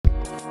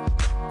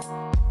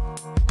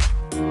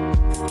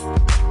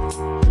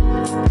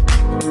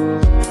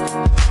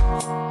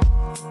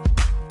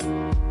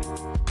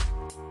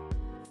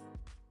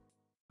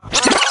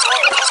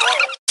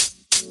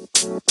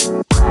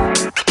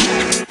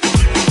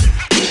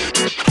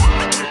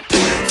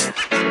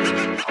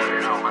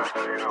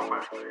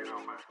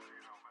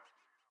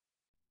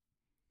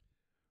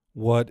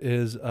What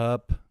is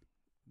up?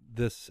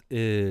 This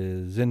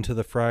is Into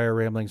the Fryer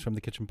Ramblings from the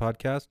Kitchen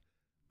podcast.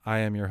 I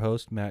am your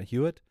host, Matt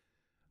Hewitt.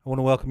 I want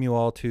to welcome you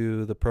all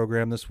to the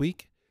program this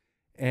week.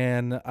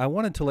 And I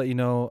wanted to let you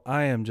know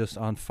I am just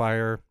on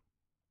fire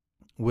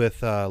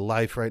with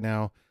life right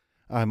now.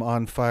 I'm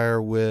on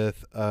fire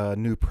with a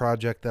new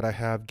project that I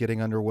have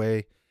getting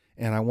underway,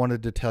 and I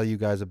wanted to tell you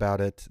guys about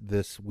it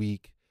this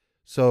week.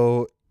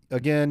 So,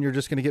 again, you're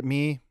just going to get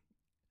me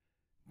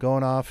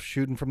going off,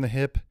 shooting from the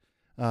hip.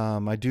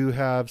 I do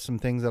have some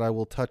things that I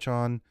will touch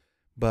on,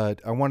 but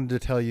I wanted to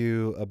tell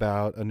you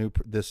about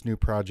this new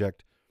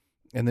project.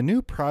 And the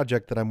new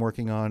project that I'm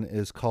working on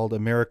is called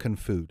American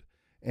Food.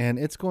 And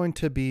it's going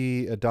to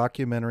be a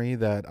documentary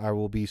that I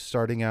will be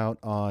starting out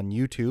on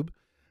YouTube.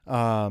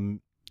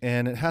 And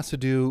it has to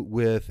do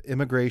with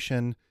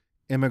immigration,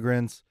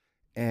 immigrants,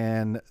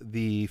 and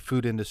the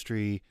food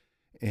industry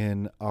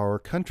in our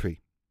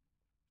country.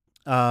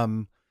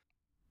 Over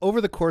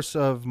the course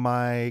of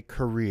my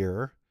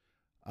career,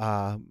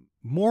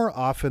 more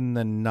often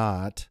than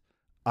not,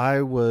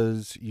 I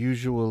was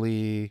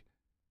usually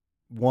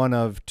one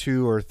of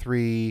two or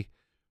three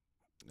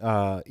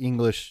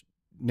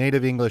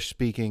native English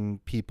speaking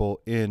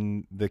people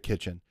in the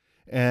kitchen.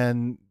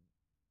 And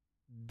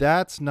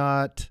that's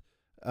not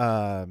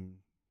to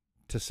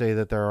say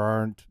that there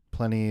aren't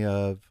plenty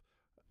of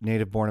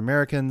native born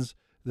Americans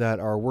that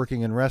are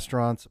working in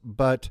restaurants,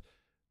 but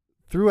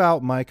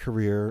throughout my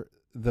career,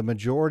 the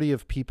majority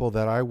of people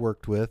that I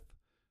worked with,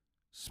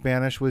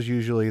 Spanish was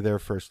usually their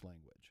first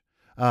language.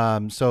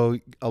 So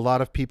a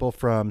lot of people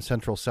from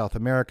Central South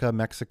America,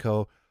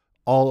 Mexico,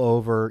 all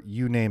over,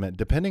 you name it,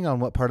 depending on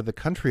what part of the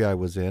country I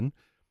was in,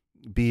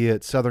 be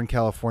it Southern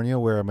California,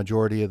 where a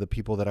majority of the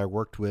people that I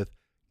worked with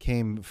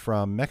came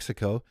from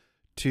Mexico,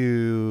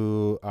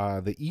 to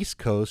the East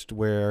Coast,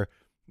 where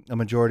a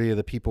majority of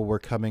the people were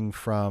coming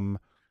from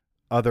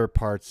other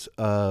parts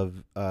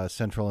of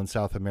Central and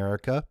South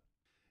America.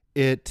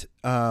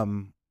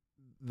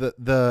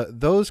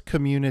 Those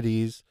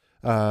communities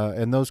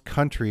and those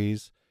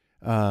countries,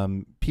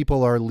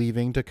 people are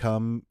leaving to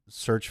come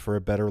search for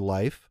a better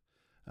life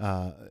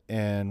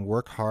and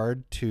work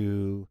hard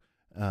to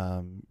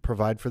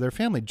provide for their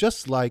family.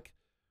 Just like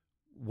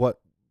I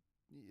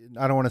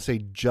don't want to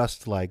say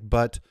just like,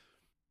 but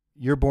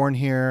you're born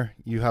here,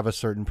 you have a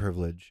certain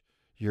privilege.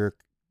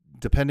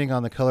 Depending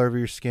on the color of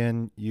your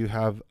skin, you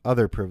have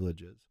other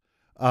privileges.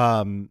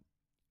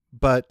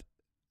 But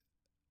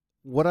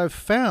what I've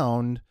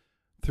found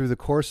through the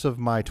course of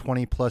my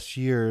 20 plus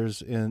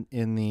years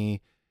in the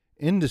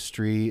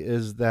industry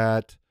is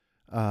that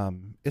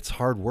it's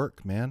hard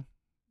work, man.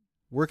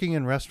 Working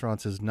in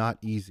restaurants is not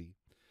easy.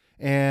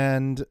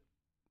 And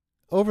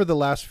over the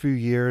last few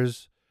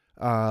years,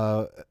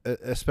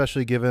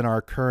 especially given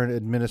our current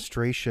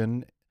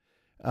administration,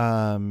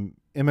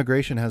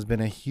 immigration has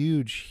been a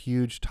huge,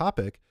 huge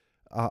topic.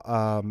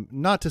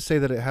 Not to say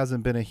that it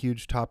hasn't been a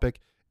huge topic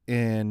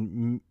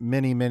in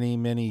many, many,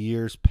 many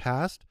years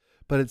past,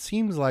 but it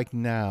seems like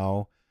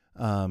now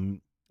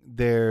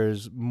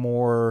there's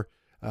more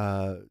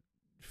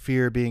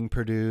fear being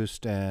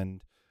produced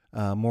and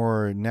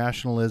more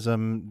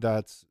nationalism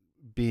that's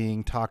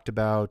being talked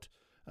about.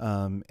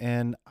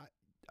 And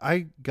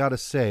I gotta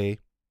say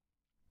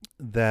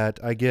that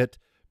I get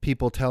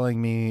people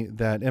telling me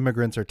that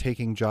immigrants are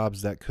taking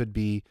jobs that could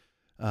be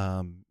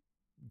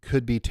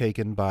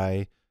taken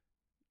by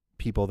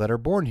people that are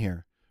born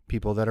here,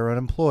 people that are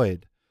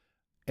unemployed.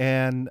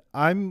 And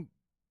I'm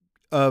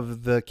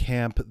of the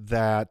camp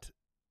that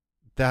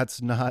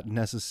that's not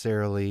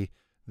necessarily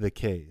the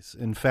case.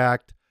 In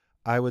fact,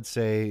 I would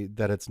say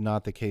that it's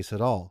not the case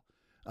at all.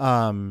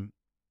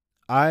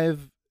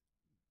 I've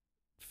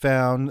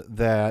found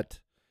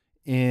that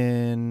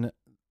in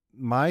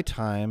my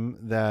time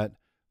that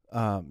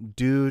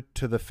due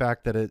to the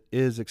fact that it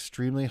is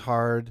extremely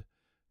hard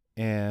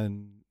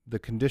and the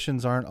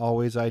conditions aren't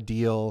always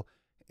ideal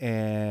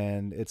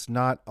and it's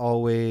not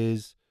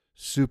always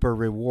super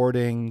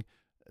rewarding,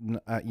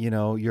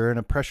 you're in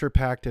a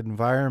pressure-packed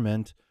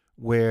environment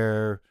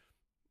where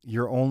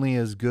you're only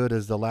as good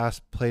as the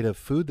last plate of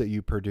food that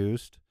you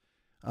produced.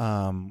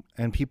 And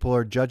people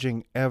are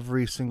judging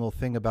every single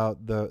thing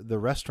about the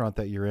restaurant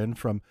that you're in,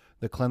 from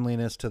the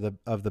cleanliness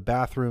of the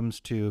bathrooms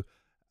to,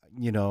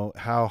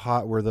 how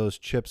hot were those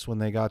chips when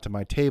they got to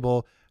my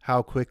table?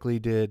 How quickly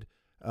did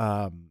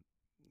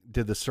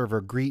the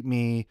server greet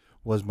me?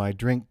 Was my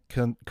drink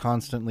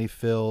constantly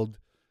filled?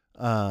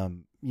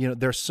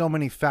 There's so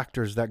many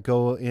factors that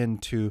go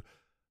into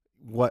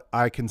what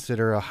I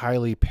consider a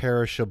highly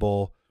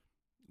perishable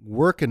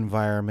work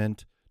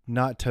environment,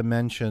 not to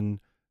mention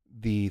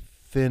the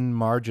thin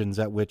margins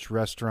at which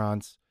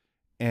restaurants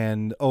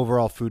and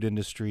overall food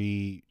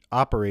industry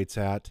operates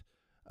at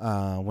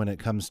when it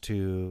comes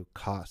to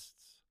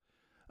costs.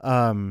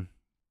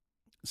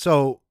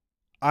 So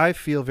I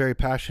feel very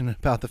passionate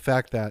about the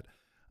fact that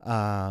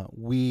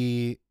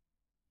we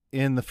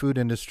in the food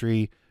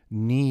industry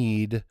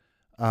need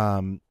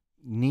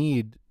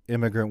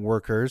immigrant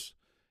workers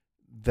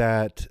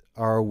that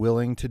are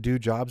willing to do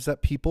jobs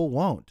that people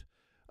won't.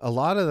 a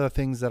lot of the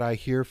things that I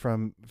hear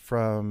from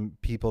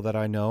people that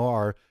I know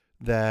are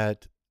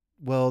that,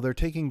 well, they're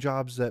taking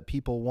jobs that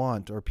people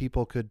want, or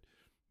people could,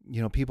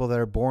 people that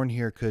are born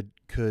here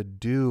could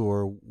do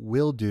or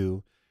will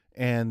do.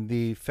 And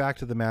the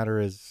fact of the matter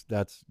is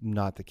that's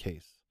not the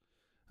case.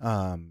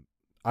 Um,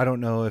 I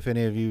don't know if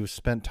any of you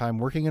spent time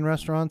working in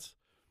restaurants,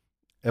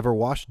 ever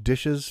washed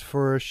dishes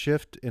for a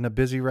shift in a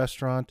busy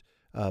restaurant,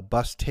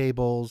 bus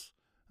tables,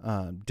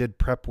 did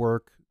prep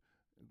work,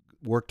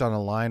 worked on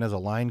a line as a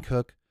line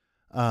cook.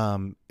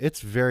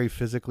 It's very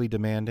physically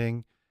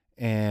demanding,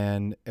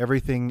 and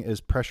everything is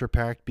pressure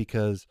packed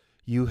because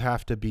you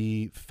have to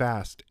be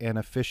fast and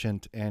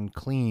efficient and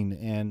clean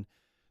and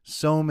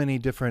so many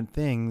different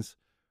things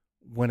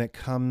when it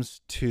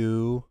comes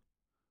to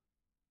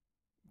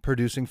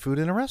producing food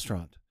in a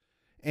restaurant.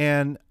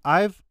 And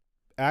I've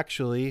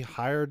actually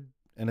hired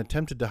and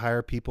attempted to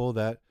hire people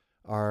that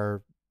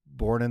are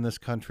born in this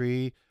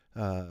country,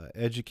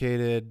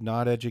 educated,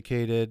 not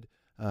educated,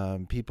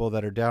 people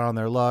that are down on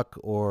their luck,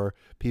 or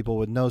people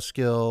with no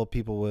skill,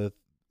 people with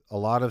a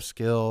lot of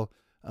skill,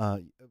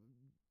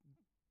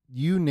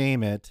 you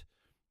name it.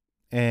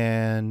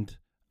 And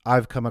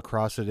I've come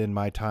across it in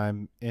my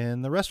time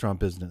in the restaurant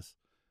business.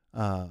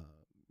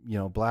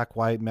 Black,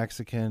 white,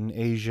 Mexican,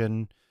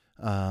 Asian,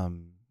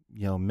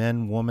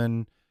 men,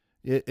 woman,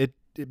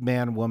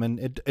 man, woman,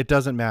 it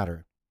doesn't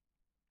matter.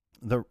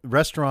 The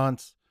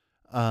restaurants,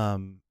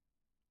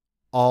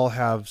 all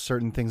have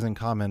certain things in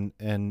common,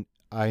 and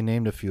I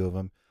named a few of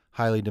them: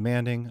 highly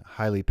demanding,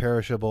 highly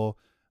perishable,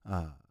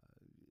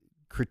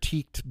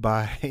 critiqued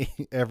by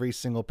every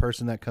single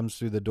person that comes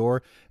through the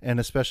door, and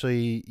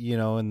especially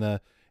in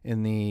the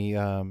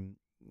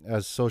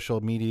as social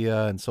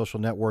media and social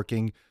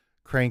networking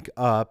crank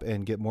up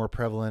and get more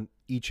prevalent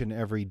each and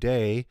every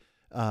day.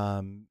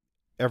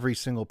 Every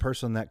single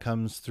person that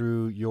comes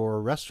through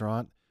your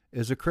restaurant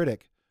is a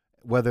critic,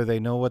 whether they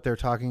know what they're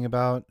talking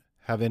about,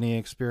 have any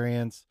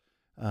experience,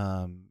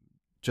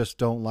 just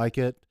don't like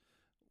it.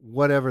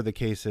 Whatever the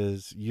case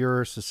is,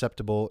 you're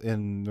susceptible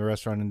in the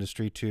restaurant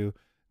industry to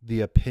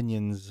the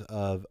opinions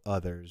of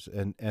others.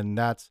 And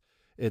that's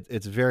it.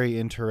 It's very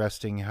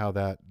interesting how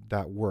that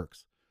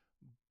works.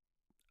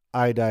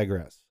 I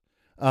digress.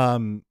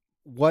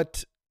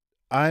 What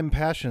I'm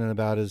passionate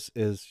about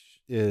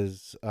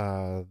is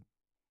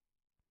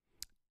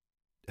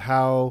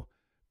how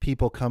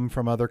people come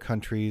from other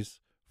countries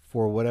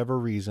for whatever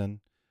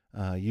reason.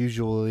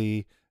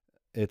 Usually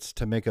it's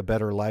to make a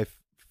better life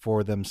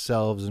for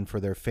themselves and for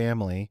their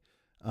family,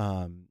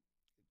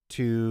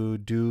 to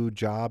do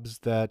jobs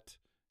that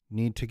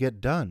need to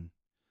get done.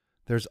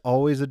 There's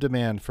always a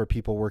demand for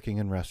people working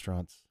in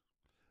restaurants.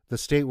 The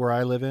state where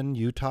I live in,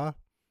 Utah,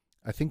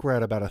 I think we're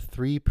at about a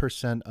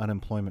 3%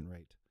 unemployment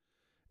rate.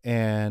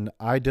 And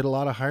I did a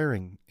lot of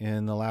hiring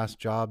in the last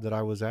job that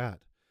I was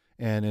at.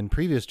 And in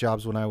previous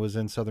jobs when I was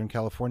in Southern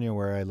California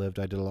where I lived,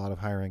 I did a lot of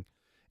hiring.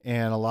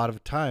 And a lot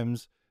of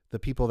times the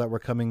people that were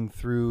coming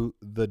through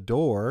the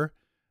door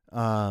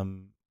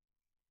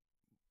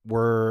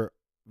were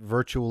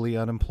virtually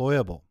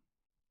unemployable.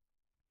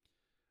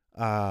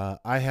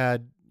 I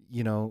had,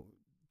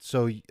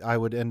 so I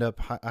would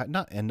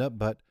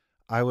but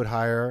I would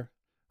hire,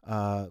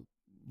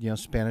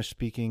 Spanish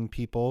speaking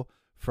people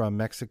from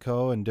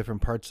Mexico and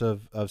different parts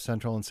of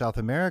Central and South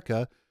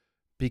America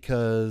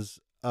because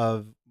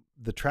of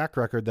the track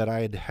record that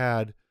I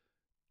had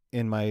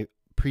in my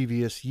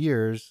previous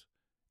years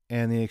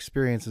and the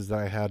experiences that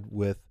I had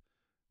with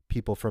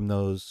people from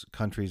those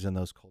countries and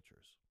those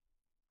cultures.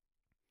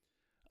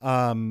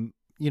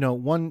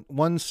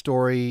 One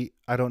story,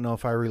 I don't know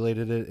if I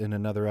related it in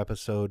another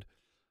episode.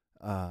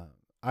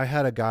 I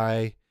had a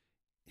guy,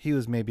 he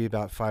was maybe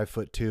about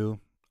 5'2",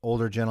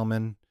 older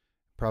gentleman,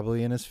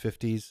 probably in his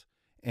 50s.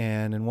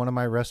 And in one of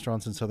my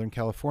restaurants in Southern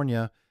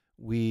California,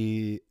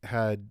 we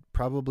had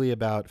probably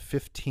about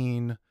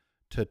 15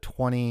 to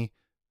 20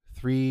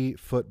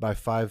 3-foot by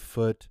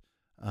 5-foot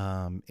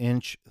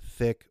inch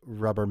thick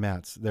rubber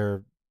mats.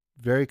 They're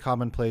very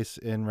commonplace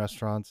in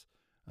restaurants.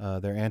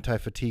 They're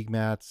anti-fatigue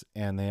mats,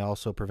 and they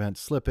also prevent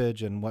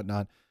slippage and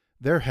whatnot.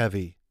 They're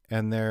heavy,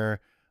 and they're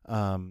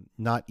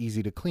not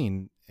easy to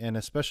clean. And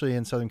especially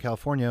in Southern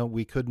California,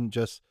 we couldn't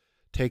just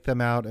take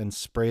them out and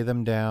spray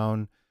them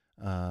down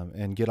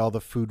and get all the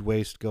food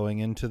waste going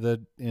into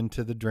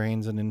the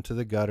drains and into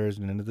the gutters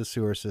and into the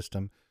sewer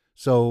system.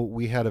 So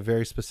we had a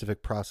very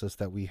specific process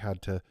that we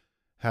had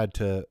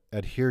to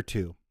adhere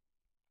to.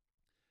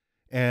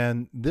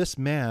 And this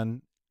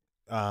man,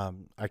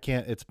 I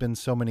can't. It's been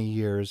so many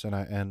years,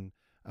 and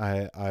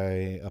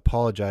I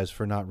apologize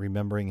for not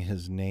remembering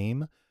his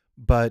name,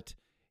 but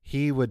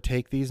he would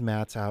take these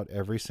mats out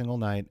every single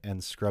night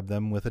and scrub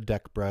them with a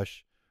deck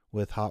brush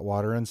with hot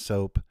water and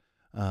soap.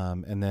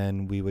 And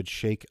then we would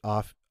shake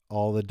off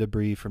all the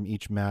debris from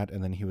each mat,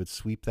 and then he would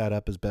sweep that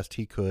up as best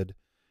he could.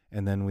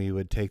 And then we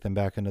would take them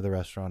back into the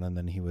restaurant, and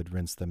then he would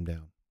rinse them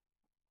down.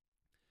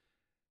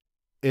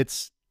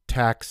 It's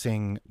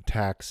taxing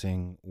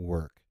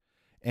work.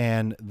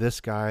 And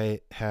this guy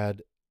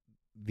had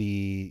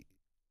the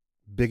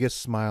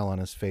biggest smile on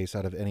his face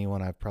out of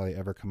anyone I've probably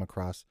ever come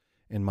across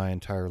in my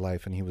entire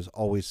life. And he was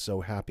always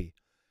so happy.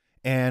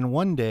 And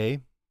one day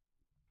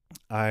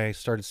I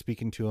started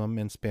speaking to him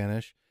in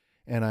Spanish,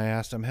 and I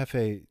asked him,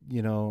 Jefe,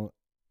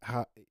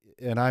 how,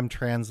 and I'm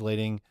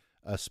translating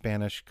a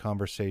Spanish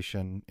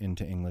conversation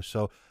into English.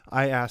 So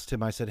I asked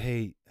him, I said,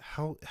 hey,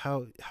 how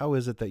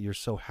is it that you're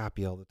so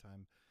happy all the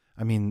time?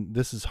 I mean,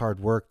 this is hard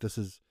work. This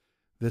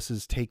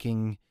is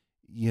taking,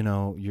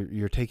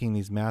 you're taking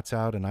these mats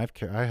out, and I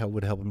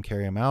would help him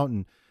carry them out.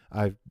 And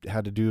I've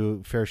had to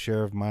do a fair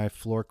share of my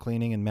floor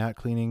cleaning and mat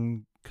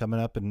cleaning coming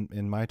up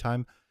in my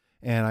time.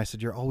 And I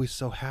said, you're always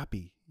so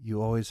happy.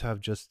 You always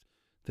have just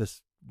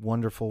this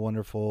wonderful,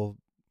 wonderful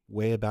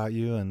way about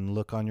you and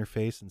look on your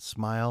face and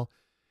smile.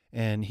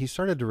 And he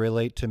started to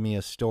relate to me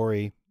a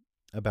story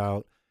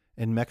about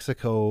in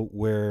Mexico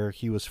where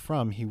he was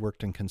from. He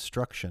worked in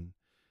construction,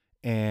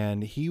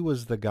 and he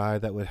was the guy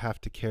that would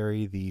have to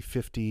carry the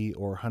 50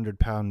 or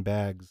 100-pound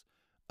bags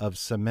of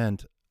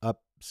cement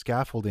up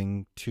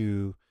scaffolding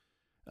to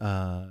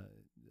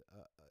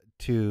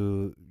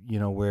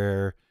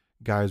where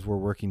guys were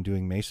working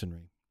doing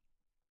masonry.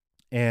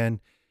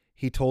 And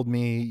he told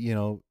me,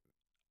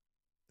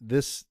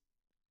 this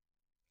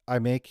I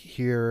make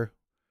here,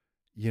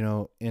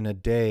 in a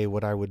day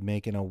what I would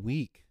make in a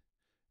week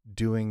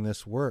doing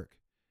this work.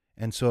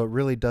 And so it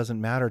really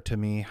doesn't matter to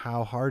me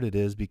how hard it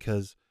is,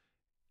 because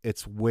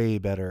it's way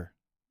better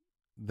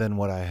than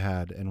what I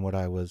had and what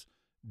I was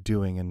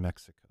doing in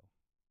Mexico.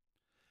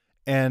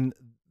 And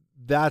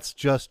that's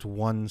just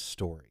one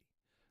story.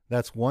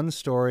 That's one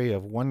story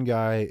of one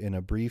guy in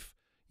a brief,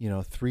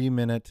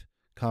 3-minute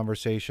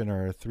conversation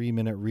or a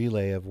 3-minute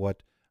relay of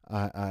what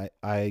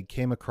I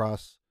came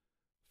across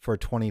for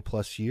 20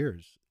 plus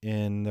years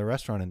in the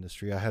restaurant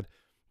industry. I had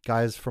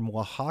guys from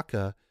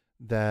Oaxaca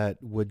that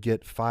would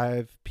get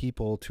 5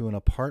 people to an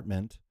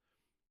apartment.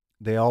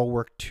 They all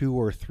worked 2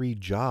 or 3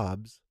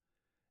 jobs,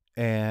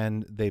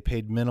 and they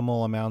paid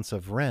minimal amounts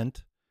of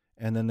rent,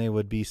 and then they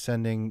would be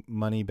sending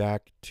money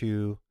back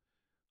to,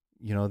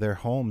 their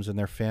homes and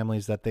their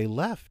families that they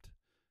left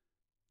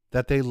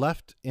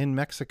in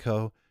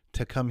Mexico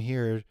to come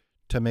here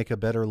to make a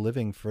better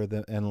living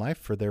and life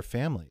for their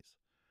families.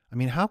 I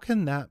mean, how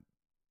can that?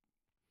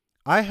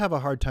 I have a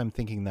hard time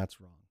thinking that's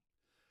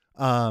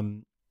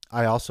wrong.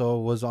 I also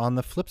was on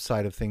the flip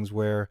side of things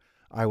where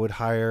I would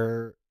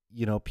hire,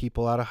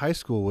 people out of high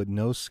school with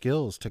no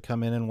skills to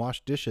come in and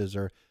wash dishes,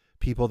 or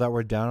people that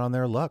were down on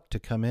their luck to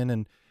come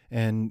in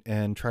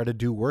and try to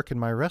do work in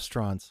my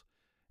restaurants.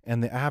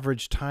 And the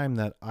average time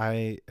that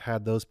I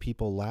had those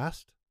people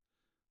last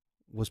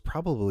was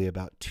probably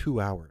about 2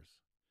 hours.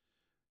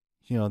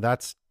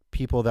 That's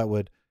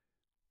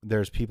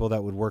there's people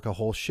that would work a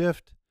whole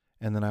shift,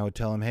 and then I would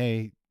tell them,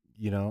 hey,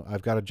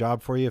 I've got a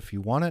job for you if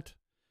you want it,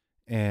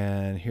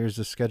 and here's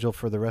the schedule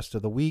for the rest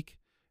of the week,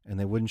 and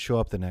they wouldn't show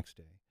up the next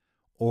day.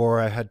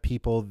 Or I had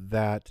people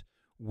that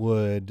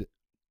would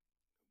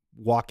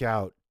walk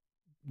out,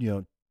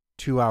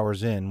 2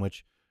 hours in,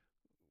 which,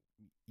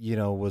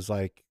 was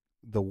like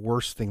the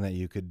worst thing that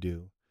you could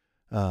do.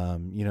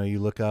 You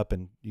look up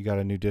and you got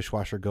a new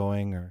dishwasher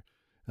going, or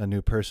a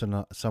new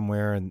person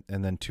somewhere, and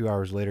then 2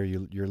 hours later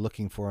you're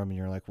looking for them, and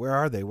you're like, where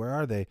are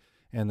they?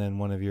 And then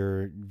one of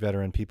your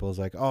veteran people is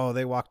like, oh,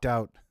 they walked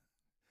out.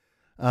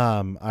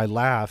 I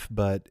laugh,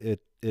 but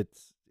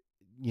it's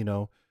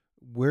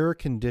we're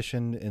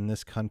conditioned in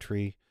this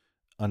country,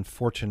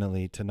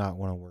 unfortunately, to not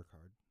want to work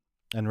hard.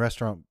 And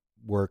restaurant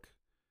work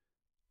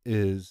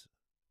is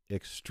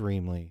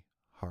extremely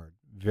hard,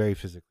 very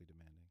physically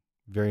demanding,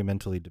 very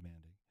mentally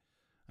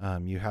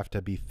demanding. You have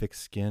to be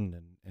thick-skinned,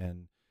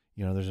 and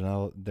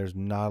there's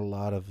not a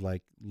lot of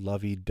like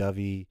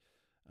lovey-dovey.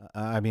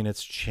 I mean,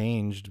 it's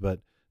changed,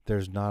 but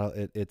there's not.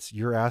 It's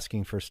you're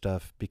asking for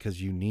stuff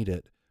because you need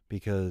it.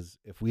 Because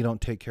if we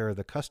don't take care of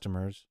the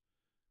customers,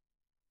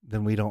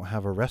 then we don't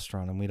have a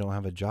restaurant and we don't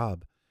have a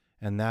job.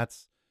 And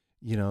that's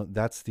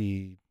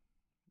the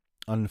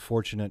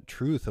unfortunate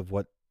truth of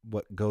what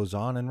goes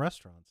on in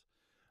restaurants.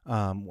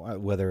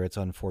 Whether it's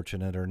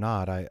unfortunate or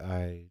not,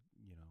 I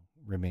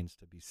remains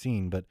to be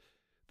seen. But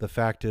the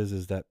fact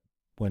is that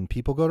when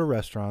people go to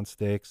restaurants,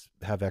 they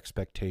have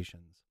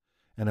expectations.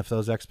 And if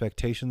those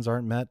expectations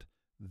aren't met,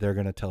 they're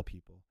going to tell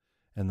people.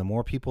 And the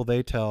more people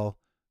they tell,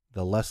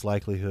 the less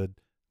likelihood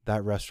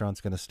that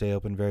restaurant's going to stay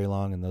open very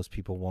long, and those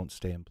people won't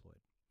stay employed.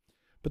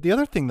 But the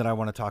other thing that I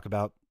want to talk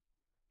about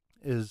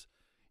is,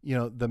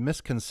 the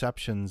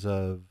misconceptions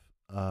of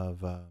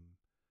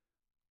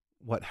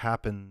what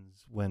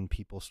happens when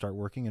people start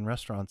working in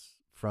restaurants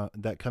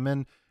that come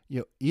in,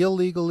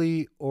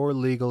 illegally or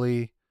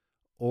legally,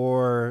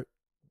 or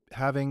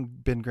having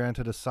been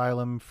granted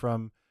asylum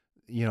from,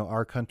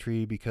 our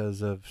country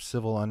because of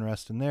civil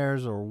unrest in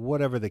theirs, or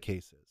whatever the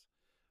case is.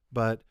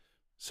 But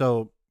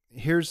so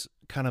here's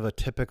kind of a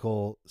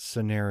typical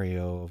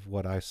scenario of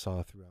what I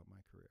saw throughout my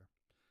career.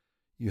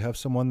 You have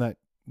someone that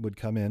would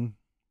come in,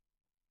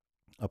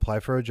 apply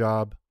for a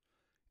job,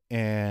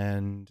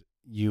 and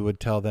you would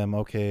tell them,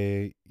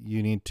 okay,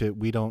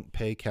 we don't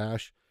pay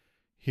cash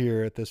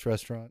here at this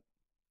restaurant.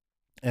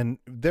 And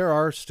there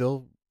are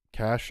still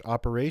cash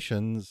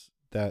operations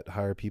that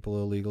hire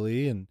people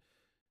illegally,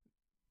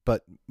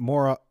 but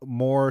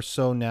more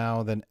so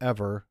now than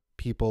ever,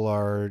 people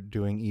are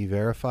doing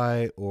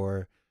E-Verify,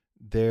 or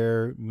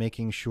they're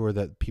making sure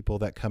that people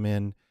that come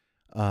in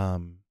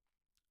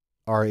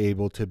are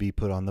able to be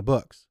put on the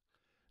books.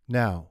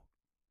 Now,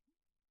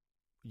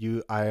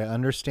 I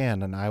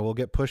understand, and I will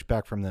get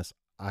pushback from this.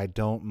 I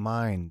don't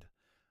mind.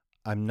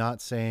 I'm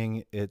not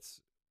saying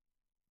it's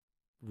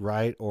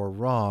right or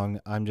wrong.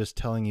 I'm just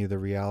telling you the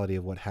reality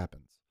of what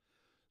happens.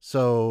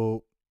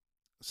 So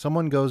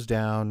someone goes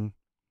down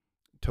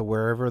to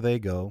wherever they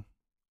go.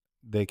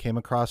 They came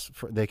across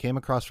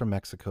from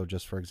Mexico,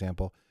 just for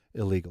example,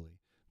 illegally.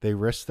 They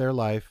risked their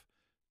life,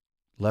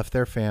 left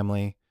their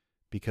family,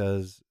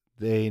 because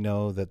they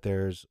know that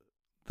there's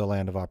the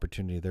land of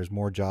opportunity. There's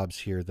more jobs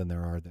here than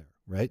there are there,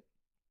 right?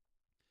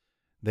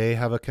 They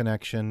have a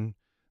connection.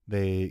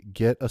 They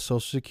get a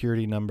social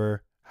security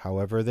number,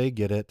 however they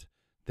get it.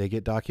 They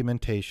get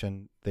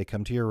documentation. They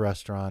come to your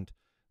restaurant.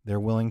 They're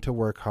willing to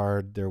work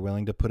hard. They're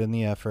willing to put in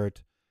the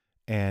effort,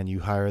 and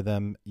you hire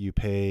them. You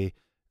pay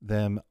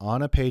them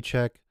on a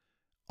paycheck.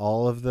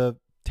 All of the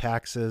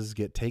taxes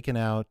get taken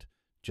out,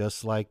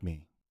 just like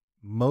me.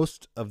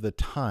 Most of the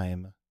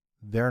time,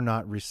 they're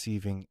not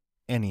receiving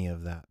any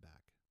of that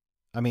back.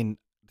 I mean,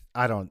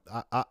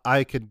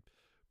 I could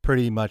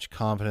pretty much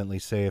confidently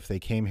say if they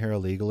came here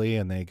illegally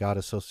and they got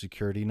a social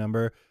security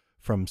number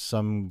from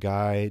some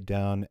guy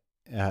down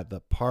at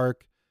the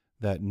park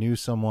that knew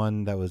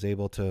someone that was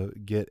able to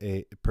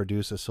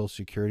produce a social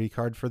security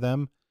card for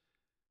them,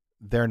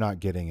 they're not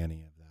getting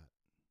any of that.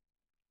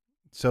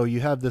 So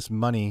you have this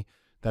money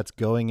that's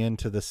going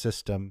into the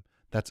system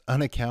that's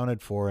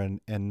unaccounted for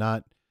and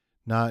not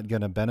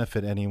going to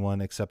benefit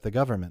anyone except the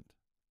government.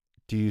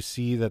 Do you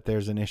see that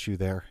there's an issue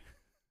there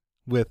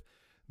with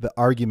the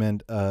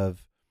argument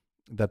of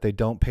that they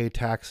don't pay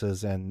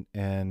taxes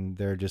and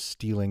they're just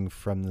stealing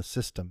from the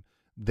system?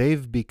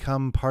 They've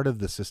become part of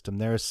the system.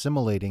 They're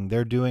assimilating.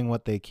 They're doing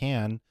what they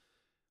can,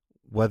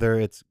 whether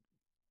it's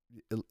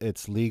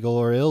legal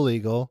or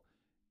illegal.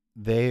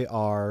 They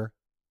are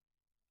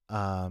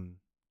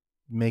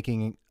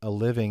making a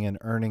living and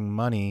earning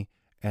money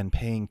and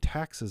paying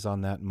taxes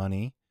on that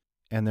money,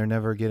 and they're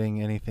never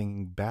getting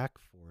anything back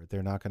for it.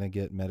 They're not going to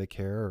get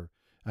Medicare,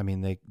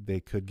 they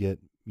could get,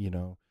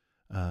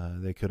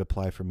 they could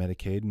apply for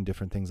Medicaid and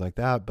different things like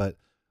that, but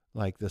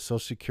like the Social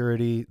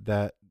Security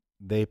that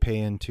they pay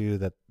into,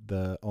 that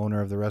the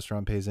owner of the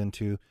restaurant pays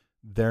into,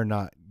 they're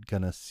not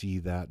going to see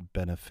that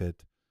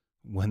benefit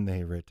when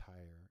they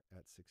retire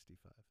at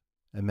 65.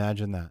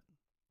 Imagine that.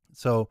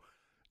 So,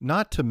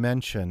 not to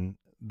mention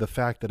the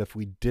fact that if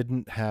we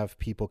didn't have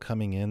people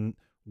coming in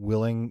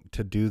willing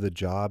to do the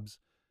jobs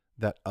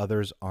that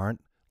others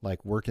aren't,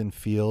 like work in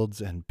fields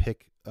and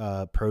pick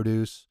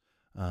produce,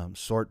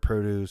 sort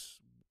produce,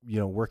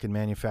 work in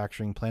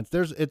manufacturing plants.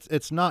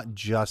 It's not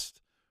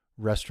just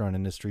restaurant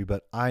industry,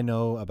 but I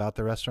know about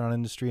the restaurant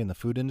industry and the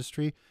food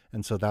industry,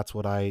 and so that's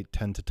what I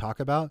tend to talk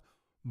about.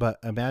 But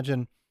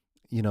imagine,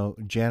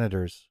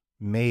 janitors,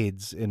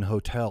 maids in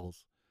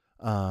hotels,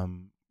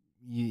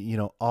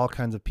 all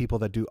kinds of people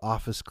that do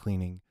office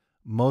cleaning.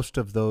 Most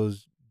of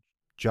those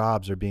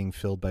jobs are being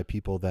filled by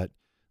people that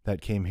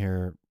came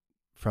here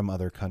from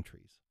other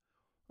countries,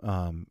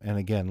 and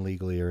again,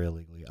 legally or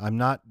illegally.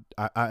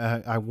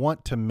 I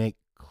want to make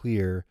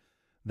clear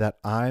that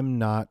I'm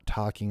not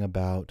talking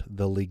about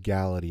the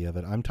legality of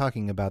it. I'm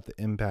talking about the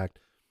impact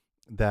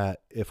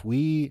that if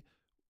we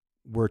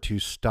were to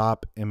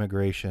stop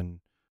immigration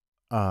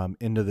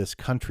into this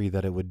country,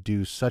 that it would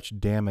do such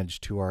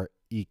damage to our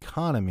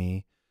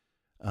economy.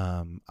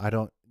 I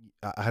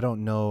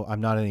don't know.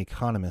 I'm not an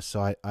economist,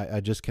 so I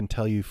just can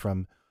tell you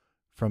from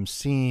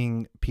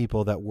seeing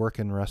people that work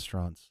in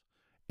restaurants.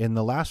 In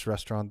the last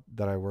restaurant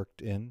that I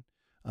worked in,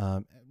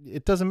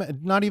 it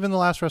doesn't, not even the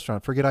last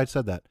restaurant, forget I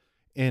said that.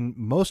 In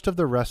most of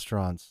the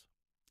restaurants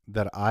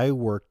that I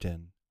worked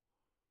in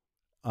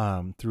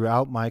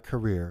throughout my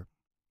career,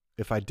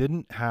 if I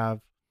didn't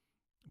have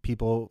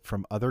people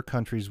from other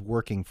countries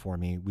working for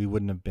me, we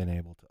wouldn't have been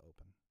able to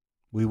open.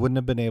 We wouldn't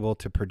have been able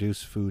to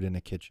produce food in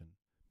a kitchen,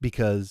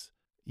 because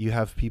you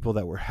have people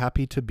that were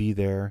happy to be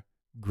there,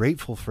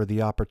 grateful for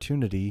the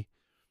opportunity,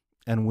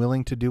 and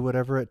willing to do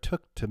whatever it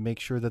took to make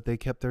sure that they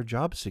kept their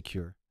job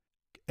secure.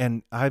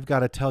 And I've got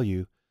to tell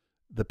you,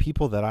 the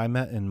people that I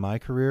met in my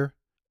career,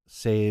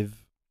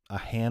 save a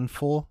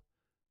handful,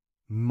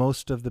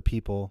 most of the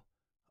people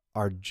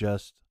are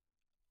just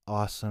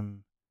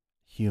awesome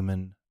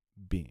human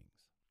beings.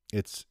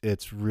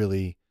 It's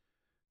really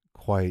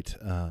quite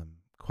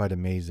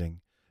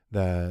amazing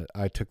that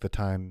I took the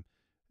time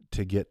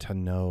to get to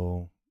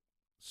know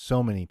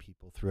so many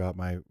people throughout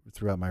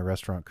my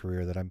restaurant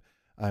career, that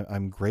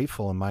I'm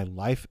grateful, and my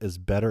life is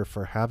better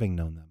for having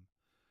known them.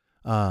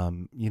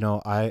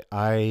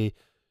 I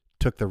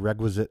took the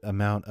requisite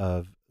amount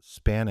of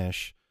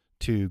Spanish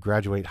to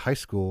graduate high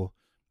school,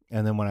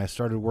 and then when I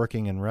started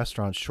working in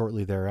restaurants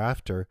shortly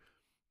thereafter,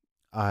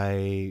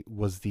 I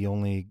was the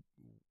only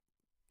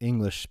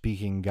English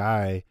speaking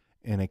guy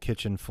in a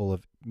kitchen full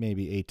of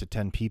maybe 8 to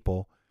 10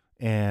 people.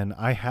 And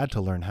I had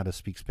to learn how to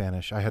speak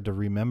Spanish. I had to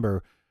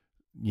remember,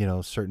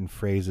 certain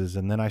phrases.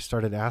 And then I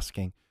started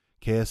asking,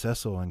 ¿Qué es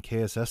eso? And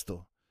 ¿Qué es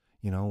esto?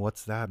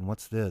 What's that? And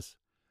what's this?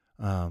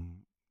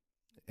 And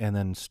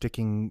then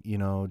sticking,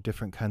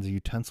 different kinds of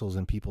utensils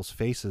in people's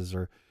faces,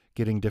 or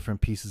getting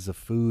different pieces of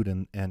food,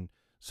 and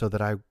so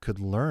that I could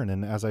learn.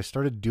 And as I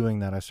started doing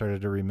that, I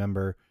started to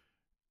remember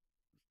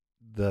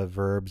the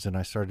verbs, and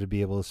I started to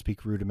be able to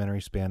speak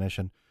rudimentary Spanish.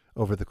 And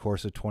over the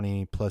course of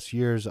 20 plus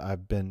years,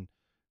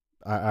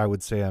 I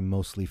would say I'm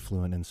mostly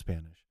fluent in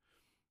Spanish.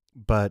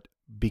 But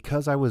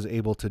because I was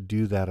able to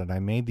do that, and I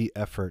made the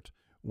effort,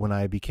 when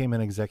I became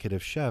an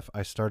executive chef,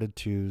 I started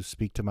to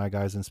speak to my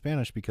guys in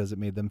Spanish because it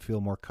made them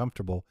feel more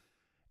comfortable.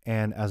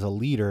 And as a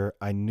leader,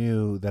 I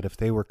knew that if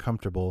they were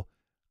comfortable,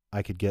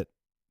 I could get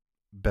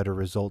better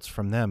results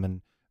from them,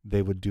 and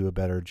they would do a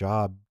better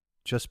job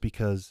just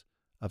because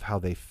of how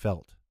they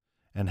felt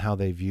and how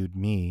they viewed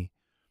me.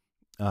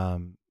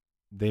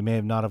 They may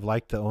have not have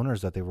liked the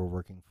owners that they were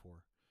working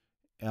for,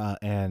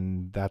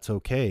 and that's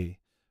okay.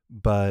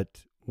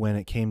 But when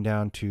it came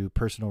down to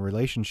personal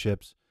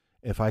relationships,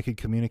 if I could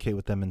communicate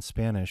with them in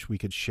Spanish, we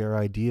could share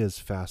ideas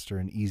faster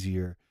and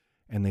easier,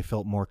 and they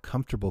felt more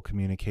comfortable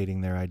communicating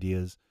their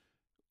ideas,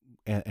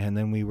 and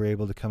then we were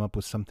able to come up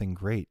with something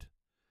great.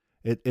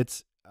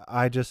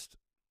 I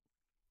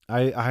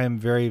am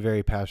very,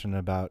 very passionate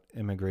about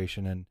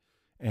immigration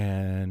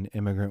and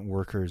immigrant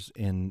workers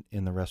in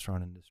the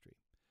restaurant industry.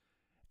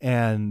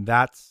 And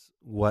that's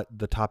what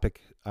the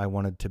topic I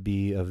wanted to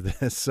be of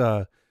this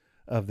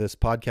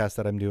podcast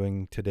that I'm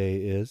doing today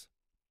is.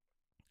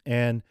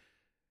 And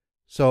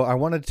so I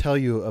want to tell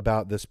you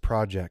about this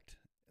project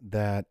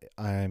that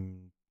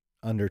I'm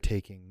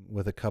undertaking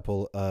with a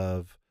couple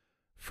of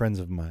friends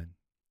of mine.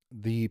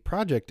 The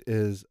project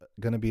is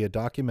going to be a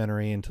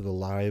documentary into the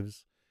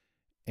lives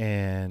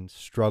and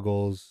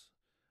struggles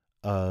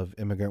of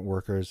immigrant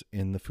workers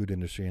in the food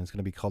industry, and it's going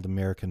to be called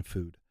American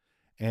Food.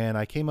 And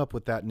I came up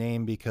with that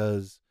name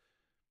because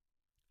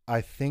I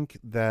think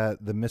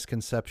that the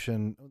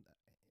misconception,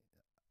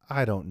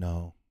 I don't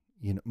know,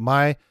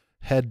 my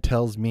head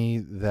tells me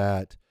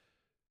that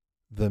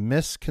the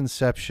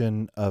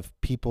misconception of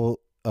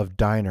people, of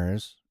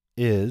diners,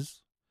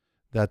 is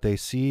that they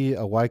see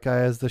a white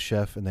guy as the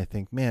chef and they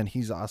think, man,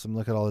 he's awesome.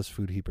 Look at all this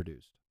food he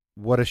produced.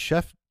 What a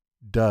chef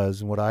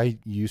does, and what I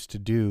used to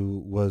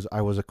do, was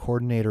I was a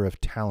coordinator of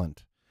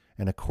talent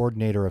and a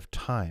coordinator of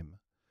time.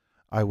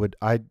 I went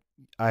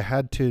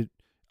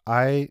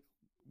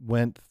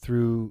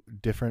through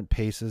different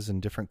paces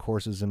and different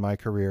courses in my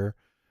career,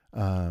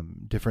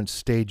 different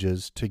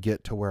stages to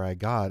get to where I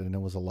got. And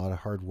it was a lot of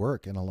hard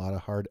work and a lot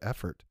of hard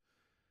effort.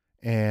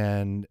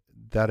 And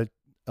that it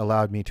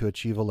allowed me to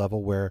achieve a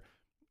level where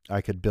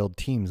I could build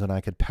teams and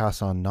I could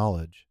pass on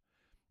knowledge.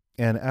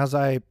 And as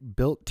I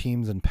built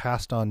teams and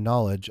passed on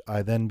knowledge,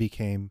 I then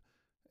became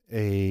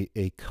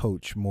a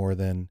coach more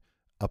than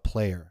a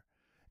player.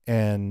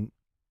 And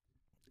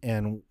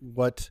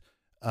what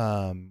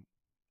I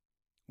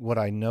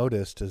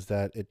noticed is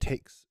that it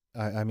takes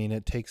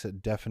a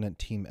definite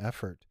team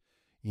effort,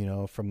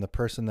 from the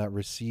person that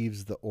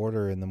receives the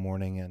order in the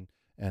morning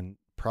and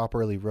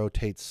properly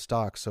rotates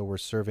stock, so we're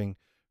serving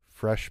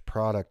fresh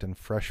product and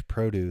fresh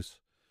produce,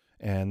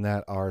 and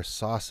that our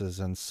sauces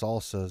and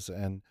salsas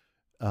and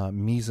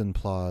mise en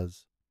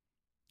place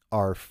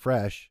are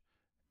fresh.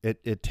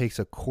 It takes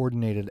a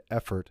coordinated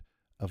effort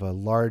of a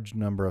large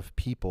number of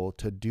people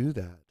to do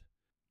that.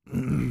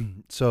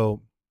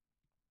 So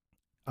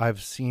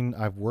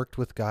I've worked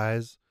with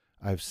guys.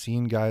 I've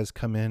seen guys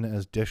come in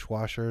as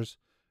dishwashers,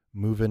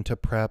 move into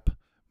prep,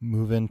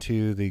 move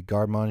into the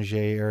garde-manger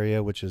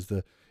area, which is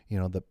that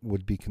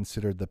would be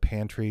considered the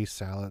pantry,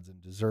 salads and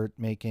dessert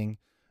making,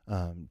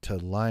 to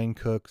line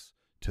cooks,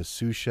 to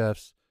sous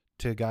chefs,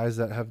 to guys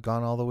that have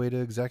gone all the way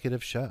to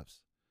executive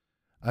chefs.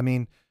 I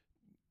mean,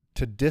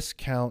 to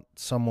discount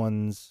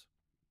someone,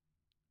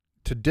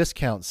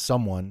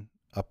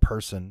 a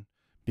person,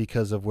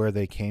 because of where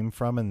they came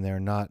from and they're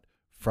not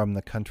from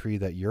the country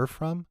that you're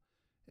from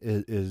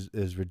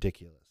is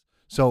ridiculous.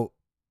 So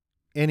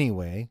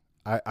anyway,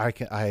 I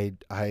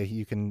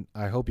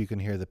hope you can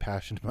hear the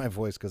passion in my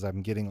voice, because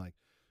I'm getting like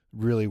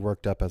really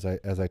worked up as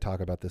I talk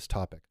about this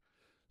topic.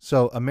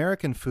 So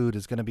American Food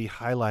is going to be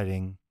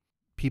highlighting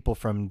people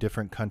from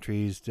different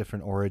countries,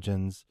 different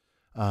origins,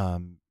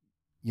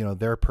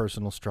 their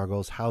personal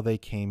struggles, how they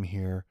came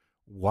here,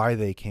 why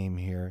they came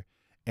here,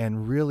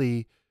 and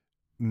really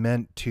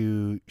meant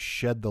to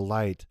shed the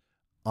light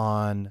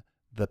on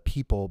the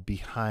people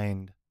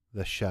behind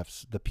the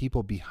chefs, the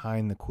people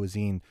behind the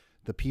cuisine,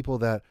 the people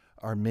that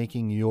are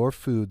making your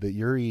food that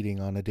you're eating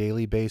on a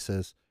daily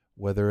basis,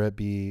 whether it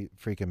be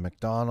freaking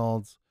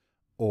McDonald's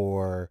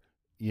or,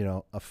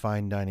 a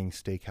fine dining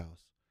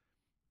steakhouse.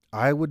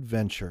 I would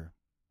venture,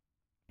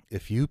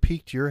 if you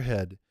peeked your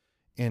head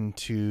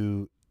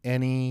into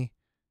any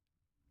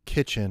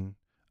kitchen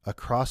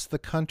across the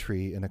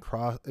country and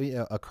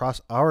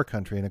across our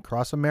country and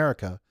across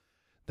America,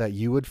 that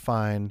you would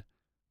find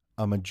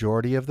a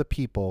majority of the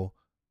people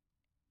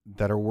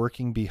that are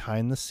working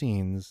behind the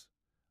scenes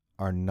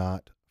are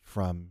not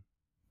from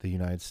the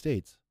United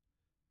States.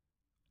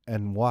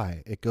 And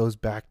why? It goes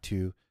back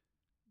to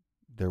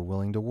they're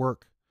willing to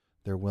work.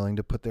 They're willing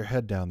to put their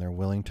head down. They're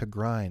willing to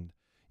grind.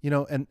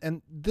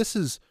 And this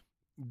is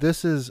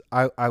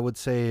I would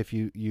say if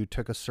you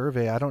took a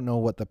survey, I don't know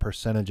what the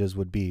percentages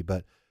would be,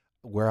 but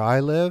where I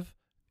live,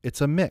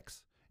 it's a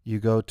mix.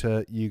 Go to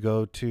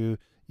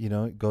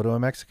a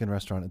Mexican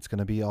restaurant, it's going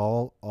to be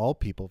all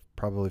people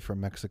probably from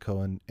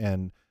Mexico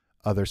and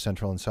other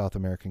Central and South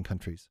American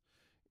countries.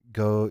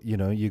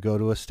 You go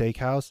to a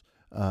steakhouse.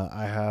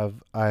 I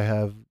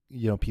have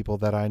people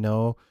that I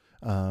know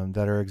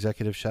that are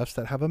executive chefs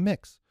that have a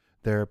mix.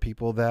 There are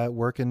people that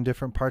work in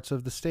different parts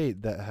of the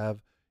state that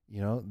have,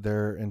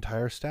 their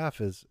entire staff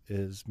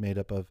is made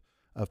up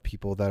of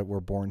people that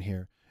were born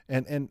here,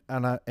 and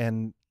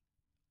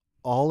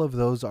all of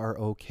those are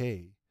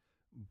okay.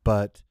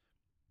 But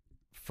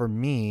for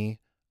me,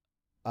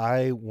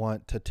 I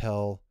want to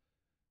tell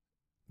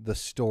the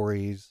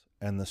stories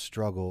and the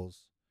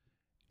struggles,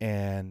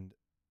 and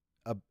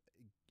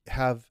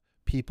have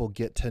people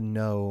get to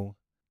know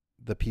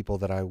the people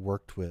that I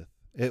worked with.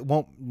 It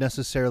won't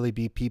necessarily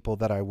be people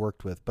that I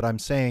worked with, but I'm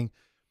saying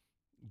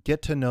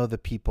get to know the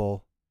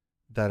people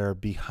that are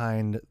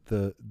behind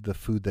the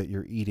food that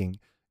you're eating,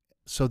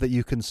 so that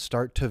you can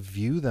start to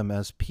view them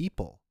as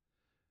people.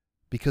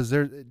 Because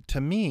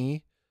to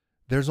me,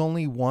 there's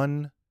only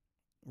one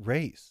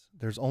race.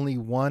 There's only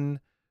one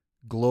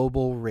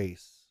global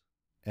race,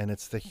 and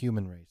it's the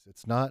human race.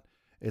 It's not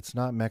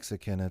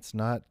Mexican, it's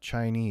not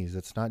Chinese,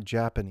 it's not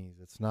Japanese,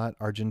 it's not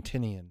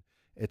Argentinian.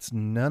 It's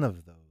none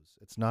of those.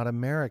 It's not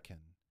American.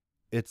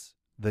 It's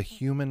the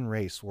human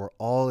race. We're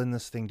all in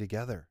this thing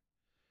together.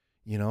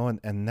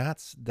 And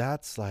that's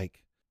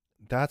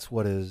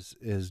what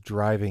is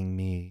driving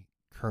me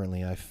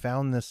currently. I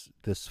found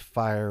this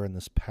fire and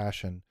this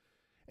passion,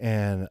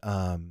 and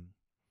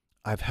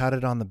I've had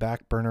it on the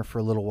back burner for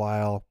a little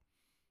while,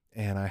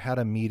 and I had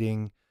a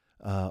meeting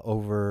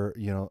over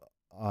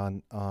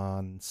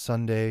on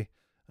Sunday,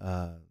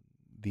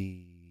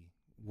 the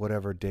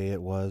whatever day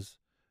it was,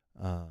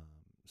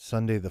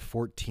 Sunday the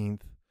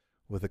 14th,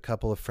 with a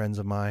couple of friends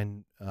of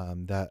mine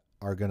that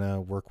are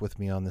gonna work with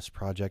me on this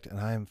project, and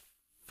I am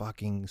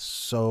fucking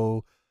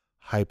so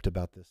hyped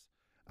about this.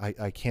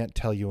 I can't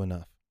tell you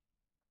enough.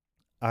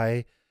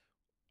 I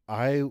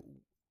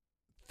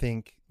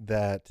think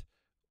that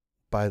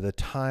by the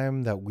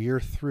time that we're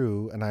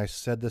through, and I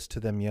said this to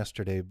them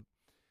yesterday,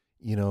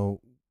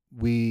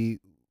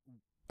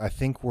 I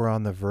think we're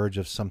on the verge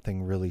of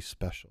something really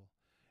special.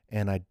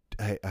 And I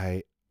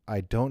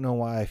don't know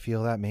why I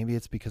feel that. Maybe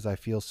it's because I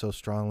feel so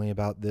strongly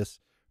about this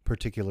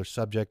particular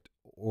subject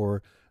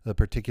or the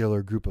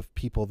particular group of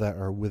people that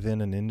are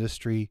within an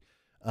industry.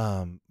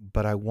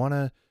 But I want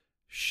to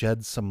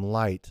shed some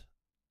light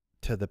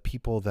to the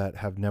people that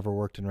have never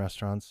worked in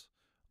restaurants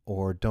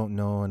or don't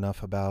know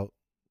enough about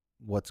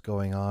what's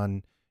going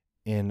on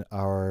in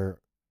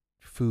our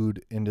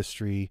food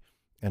industry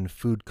and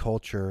food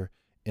culture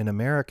in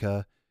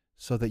America,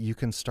 so that you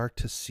can start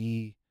to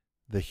see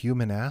the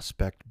human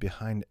aspect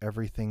behind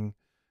everything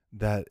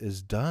that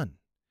is done,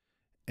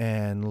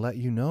 and let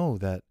you know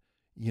that,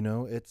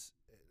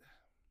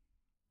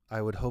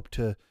 I would hope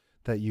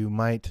that you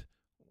might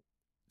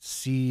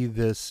see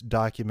this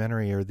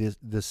documentary or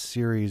this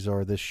series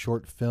or this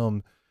short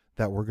film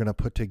that we're going to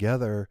put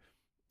together,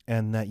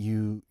 and that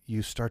you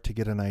start to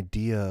get an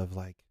idea of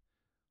like,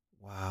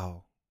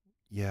 wow,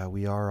 yeah,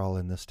 we are all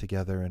in this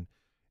together,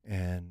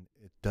 and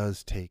it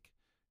does take,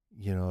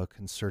 a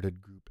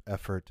concerted group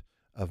effort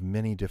of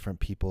many different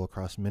people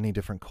across many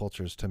different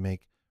cultures to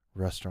make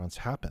restaurants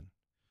happen.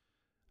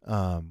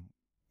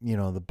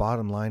 The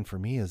bottom line for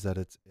me is that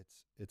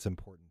it's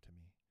important to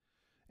me,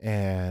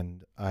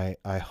 and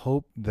I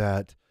hope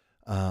that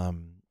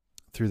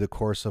through the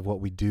course of what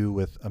we do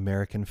with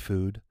American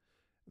food,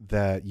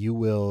 that you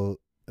will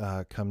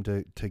come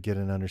to get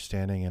an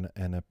understanding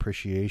and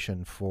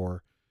appreciation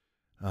for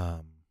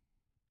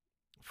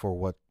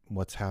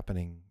what's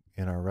happening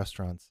in our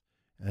restaurants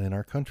and in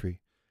our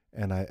country.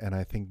 And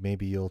I think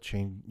maybe you'll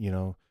change,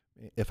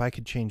 if I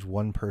could change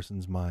one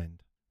person's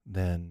mind,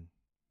 then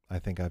I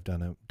think I've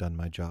done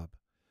my job.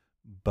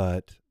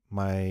 But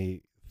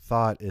my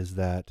thought is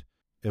that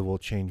it will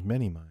change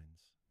many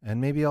minds,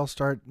 and maybe I'll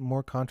start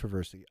more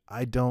controversy.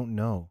 I don't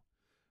know,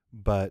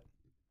 but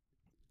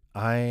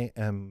I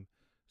am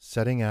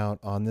setting out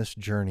on this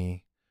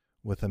journey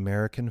with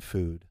American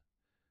food,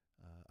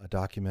 a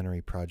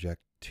documentary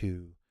project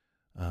to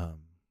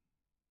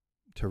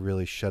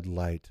really shed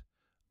light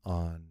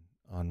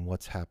on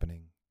what's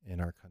happening in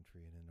our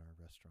country and in our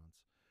restaurants.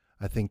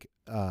 I think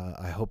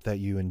I hope that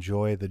you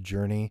enjoy the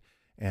journey,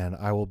 and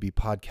I will be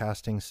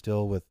podcasting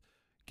still with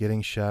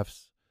getting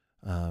chefs,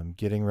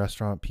 getting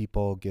restaurant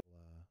people.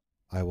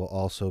 I will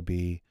also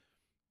be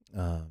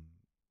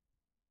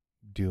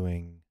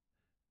doing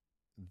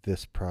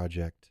this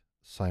project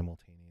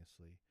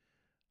simultaneously.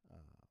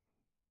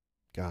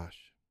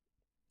 Gosh,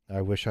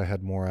 I wish I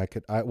had more. I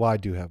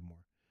do have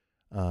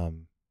more.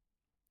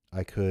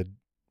 I could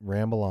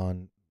ramble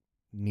on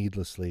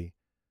needlessly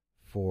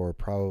for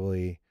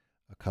probably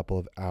a couple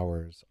of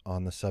hours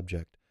on the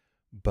subject,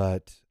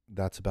 but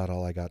that's about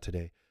all I got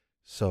today.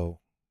 So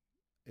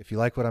if you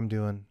like what I'm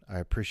doing, I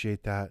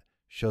appreciate that.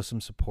 Show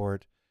some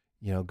support.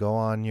 Go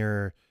on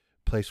your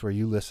place where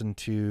you listen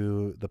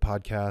to the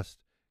podcast,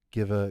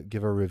 give a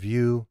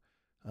review,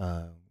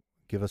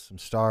 give us some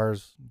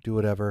stars, do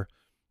whatever.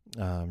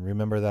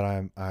 Remember that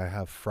I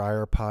have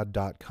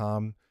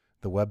friarpod.com,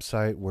 the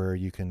website where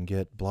you can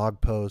get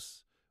blog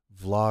posts,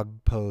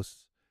 vlog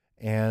posts,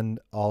 and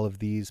all of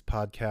these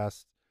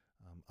podcasts.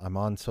 I'm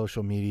on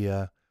social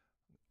media,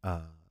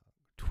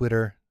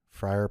 Twitter,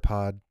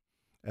 friarpod,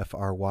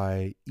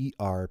 FRYERPOD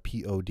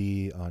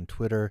on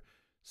Twitter.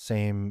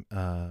 Same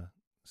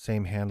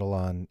handle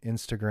on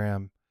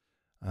Instagram.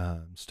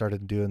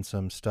 Started doing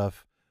some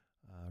stuff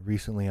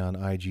recently on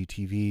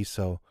IGTV.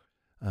 So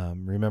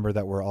remember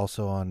that we're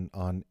also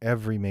on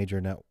every major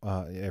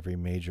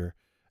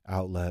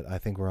outlet. I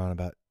think we're on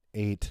about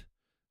 8,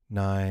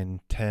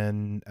 9,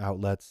 10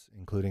 outlets,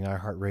 including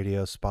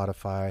iHeartRadio,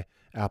 Spotify,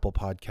 Apple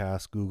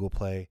Podcasts, Google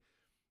Play.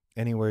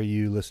 Anywhere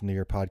you listen to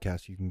your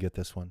podcast, you can get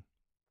this one.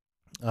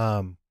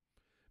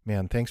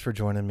 Man, thanks for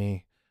joining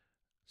me.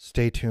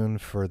 Stay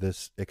tuned for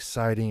this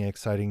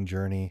exciting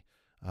journey.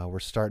 We're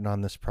starting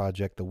on this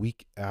project the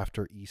week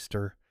after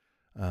Easter.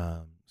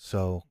 Oh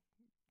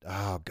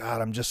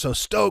God, I'm just so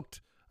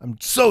stoked. I'm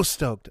so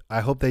stoked. I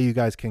hope that you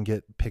guys can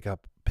pick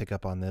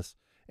up on this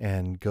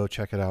and go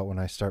check it out when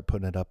I start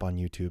putting it up on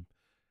YouTube.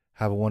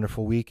 Have a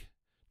wonderful week.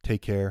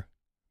 Take care.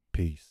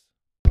 Peace.